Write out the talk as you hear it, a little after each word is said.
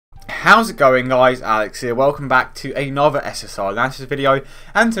How's it going, guys? Alex here. Welcome back to another SSR Analysis video,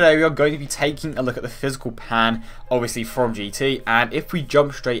 and today we are going to be taking a look at the physical Pan, obviously from GT. And if we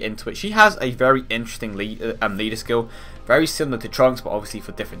jump straight into it, she has a very interesting leader skill, very similar to Trunks, but obviously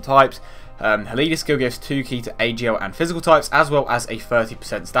for different types. Her leader skill gives 2 key to AGL and physical types, as well as a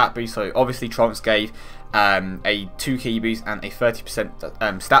 30% stat boost. So obviously Trunks gave a 2 key boost and a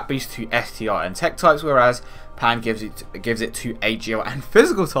 30% stat boost to STR and tech types, whereas Pan gives it to AGL and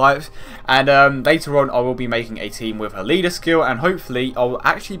physical types. And later on I will be making a team with her leader skill, and hopefully I will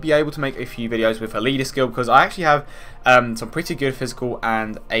actually be able to make a few videos with her leader skill, because I actually have some pretty good physical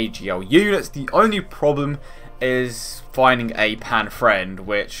and AGL units. The only problem is finding a Pan friend,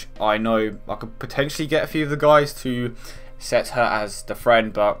 which I know I could potentially get a few of the guys to set her as the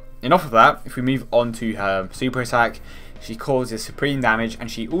friend. But enough of that. If we move on to her super attack, she causes supreme damage,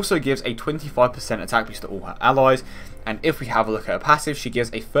 and she also gives a 25% attack boost to all her allies. And if we have a look at her passive, she gives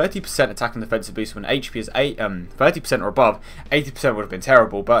a 30% attack and defensive boost when HP is 30% or above. 80% would have been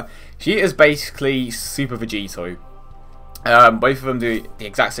terrible, but she is basically Super Vegito. Both of them do the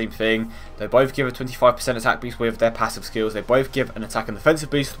exact same thing. They both give a 25% attack boost with their passive skills. They both give an attack and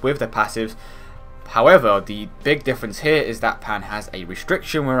defensive boost with their passives. However, the big difference here is that Pan has a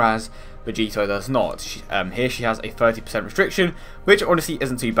restriction, whereas Vegito does not. Here she has a 30% restriction, which honestly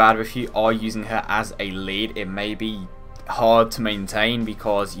isn't too bad. If you are using her as a lead, it may be hard to maintain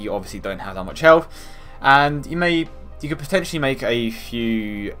because you obviously don't have that much health, and you could potentially make a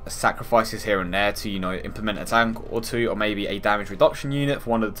few sacrifices here and there to, you know, implement a tank or two, or maybe a damage reduction unit for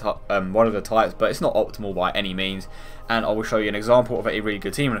one of the types, but it's not optimal by any means. And I will show you an example of a really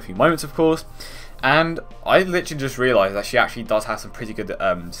good team in a few moments, of course. And I literally just realised that she actually does have some pretty good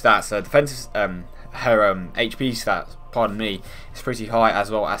stats. Defensive, her HP stats, pardon me, is pretty high,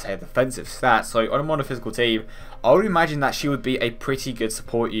 as well as her defensive stats. So on a mono-physical team, I would imagine that she would be a pretty good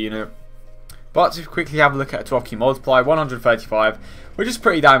support unit. But to quickly have a look at a 12 key multiply, 135, which is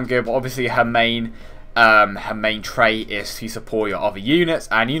pretty damn good. But obviously her main trait is to support your other units,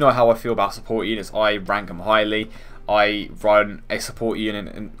 and you know how I feel about support units. I rank them highly. I run a support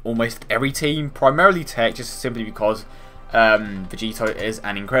unit in almost every team, primarily tech, just simply because Vegito is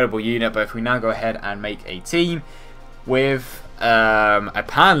an incredible unit. But if we now go ahead and make a team with a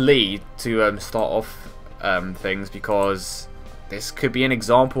Pan lead to start off things, because this could be an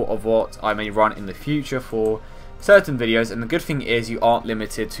example of what I may run in the future for certain videos. And the good thing is you aren't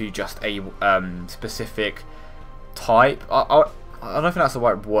limited to just a specific type. I don't think that's the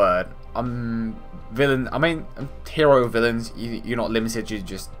right word. Hero villains, you're not limited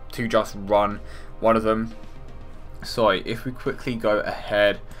to just run one of them. So if we quickly go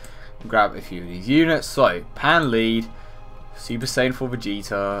ahead and grab a few of these units. So Pan lead, Super Saiyan for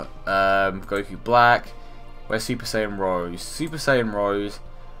Vegeta, Goku Black. Where's Super Saiyan Rose? Super Saiyan Rose.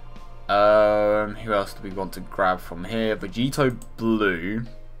 Who else do we want to grab from here? Vegito Blue.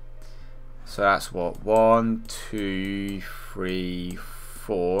 So that's what? 1, 2, 3,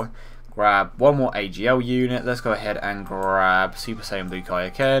 4. Grab one more AGL unit. Let's go ahead and grab Super Saiyan Blue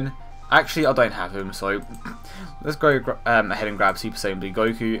Kaioken. Actually, I don't have him, so let's go ahead and grab Super Saiyan Blue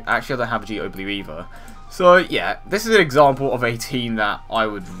Goku. Actually, I don't have Vegito Blue either. So yeah, this is an example of a team that I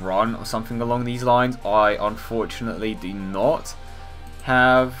would run, or something along these lines. I unfortunately do not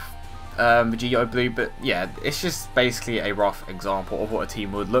have Vegito Blue, but yeah, it's just basically a rough example of what a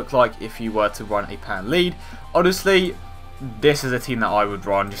team would look like if you were to run a Pan lead. Honestly, this is a team that I would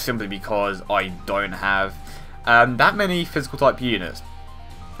run, just simply because I don't have that many physical type units.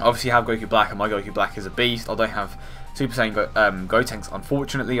 Obviously I have Goku Black, and my Goku Black is a beast. I don't have Super Saiyan Gotenks,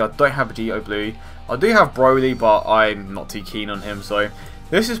 unfortunately. I don't have Vegito Blue. I do have Broly, but I'm not too keen on him. So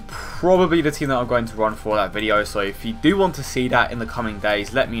this is probably the team that I'm going to run for that video. So if you do want to see that in the coming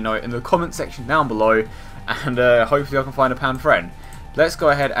days, let me know in the comment section down below, and hopefully I can find a Pan friend. Let's go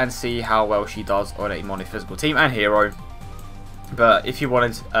ahead and see how well she does on a mono-physical team and hero. But if you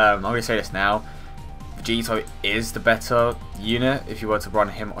wanted, I'm going to say this now, Vegito is the better unit if you were to run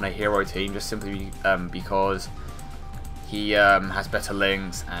him on a hero team, just simply because he has better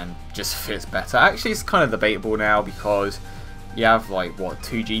links and just fits better. Actually, it's kind of debatable now, because you have like, what,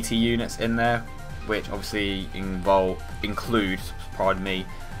 2 GT units in there, which obviously include, pardon me,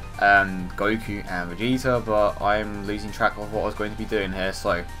 Goku and Vegeta, but I'm losing track of what I was going to be doing here.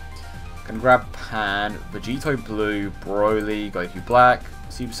 So can grab Pan, Vegito Blue, Broly, Goku Black,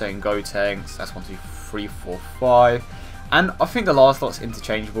 Super Saiyan Gotenks. That's 1, 2, 3, 4, 5. And I think the last lot's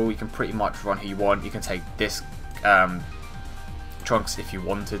interchangeable. You can pretty much run who you want. You can take this Trunks if you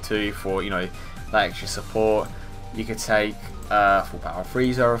wanted to, for, you know, that extra support. You could take Full Power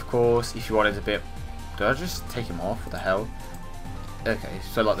Frieza, of course, if you wanted a bit. Did I just take him off? What the hell? Okay,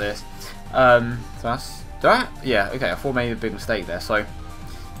 so like this. So that's that. Yeah. Okay, I thought I made a big mistake there. So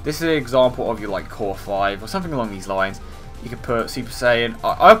this is an example of your like core 5 or something along these lines. You could put Super Saiyan.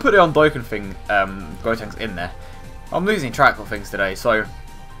 I put it on Dokkan thing. Gotenks in there. I'm losing track of things today. So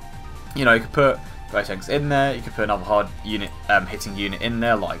you know, you could put Gotenks in there. You could put another hard unit, hitting unit in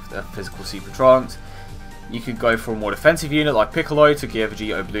there, like the physical Super Trunks. You could go for a more defensive unit like Piccolo to give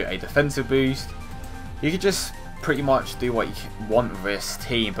Vegito Blue a defensive boost. You could just pretty much do what you want with this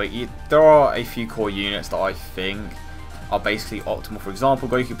team, but there are a few core units that I think are basically optimal. For example,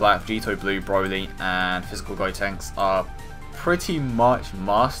 Goku Black, Vegito Blue, Broly, and physical Gotenks are pretty much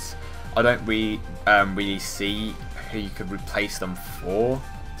musts. I don't really see who you could replace them for,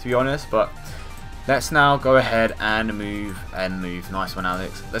 to be honest, but let's now go ahead and move. Nice one,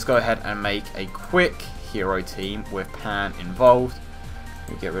 Alex. Let's go ahead and make a quick hero team with Pan involved.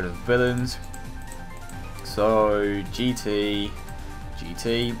 We get rid of villains. So GT.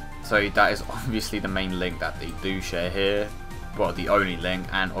 So that is obviously the main link that they do share here. Well, the only link,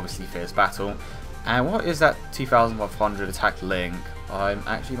 and obviously Fierce Battle. And what is that 2500 attack link? I'm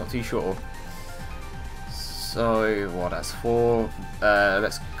actually not too sure. So what that's for?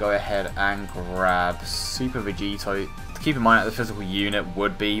 Let's go ahead and grab Super Vegito. Keep in mind that the physical unit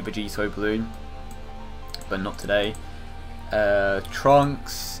would be Vegito Blue, but not today.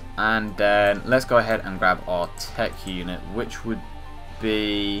 Trunks, and then let's go ahead and grab our tech unit, which would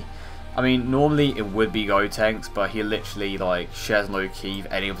be, I mean, normally it would be Gotenks, but he literally like shares no key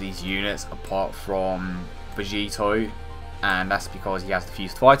with any of these units apart from Vegito, and that's because he has the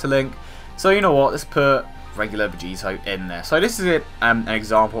Fused Fighter link. So you know what, let's put regular Vegito in there. So this is an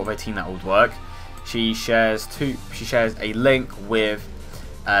example of a team that would work. She shares a link with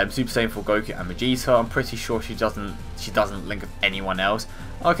Super Saiyan 4 Goku and Vegeta. I'm pretty sure she doesn't link with anyone else.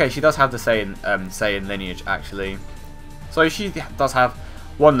 Okay, she does have the Saiyan lineage actually. So she does have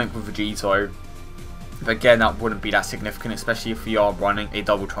one link with Vegito. But again, that wouldn't be that significant, especially if we are running a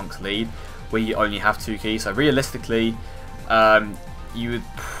double Trunks lead where you only have 2 keys. So realistically, you would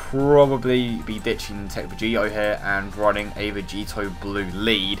probably be ditching Tech Vegito here and running a Vegito Blue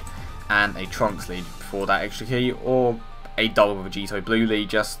lead and a Trunks lead for that extra key, or a double Vegito Blue lead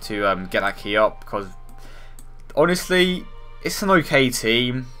just to get that key up, because honestly it's an okay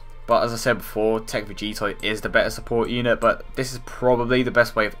team, but as I said before, Tech Vegito is the better support unit, but this is probably the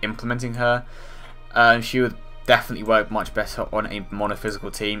best way of implementing her. She would definitely work much better on a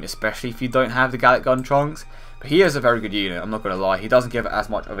monophysical team, especially if you don't have the Gallic Gun Trunks. But he is a very good unit, I'm not going to lie. He doesn't give it as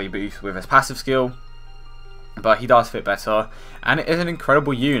much of a boost with his passive skill, but he does fit better, and it is an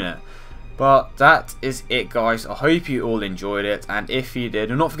incredible unit. But that is it, guys. I hope you all enjoyed it, and if you did,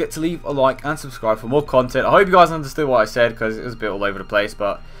 do not forget to leave a like and subscribe for more content. I hope you guys understood what I said, because it was a bit all over the place,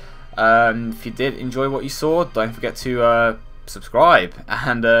 but if you did enjoy what you saw, don't forget to subscribe,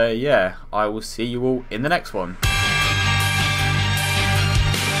 and yeah, I will see you all in the next one.